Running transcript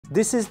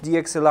This is the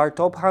XLR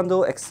top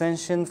handle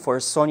extension for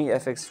Sony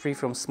FX3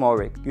 from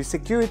SMALLRIG. You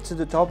secure it to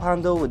the top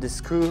handle with the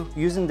screw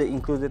using the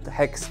included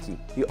hex key.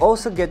 You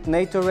also get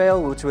NATO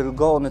rail which will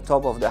go on the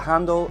top of the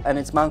handle, and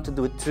it's mounted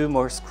with 2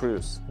 more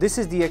screws. This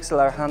is the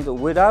XLR handle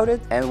without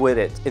it and with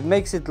it. It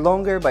makes it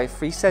longer by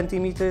 3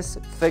 centimeters,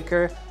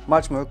 thicker,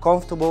 much more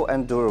comfortable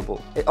and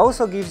durable. It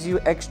also gives you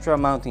extra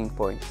mounting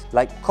points,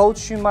 like cold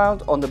shoe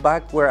mount on the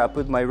back where I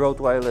put my Rode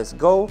Wireless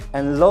Go,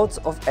 and loads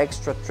of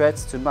extra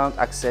threads to mount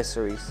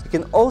accessories. You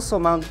can also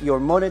mount your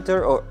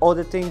monitor or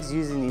other things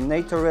using the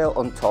NATO rail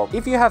on top.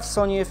 If you have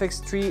Sony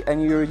FX3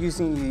 and you're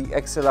using the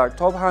XLR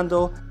top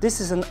handle, this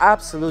is an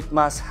absolute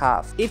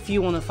must-have. If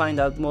you want to find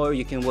out more,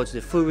 you can watch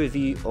the full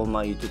review on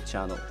my YouTube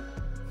channel.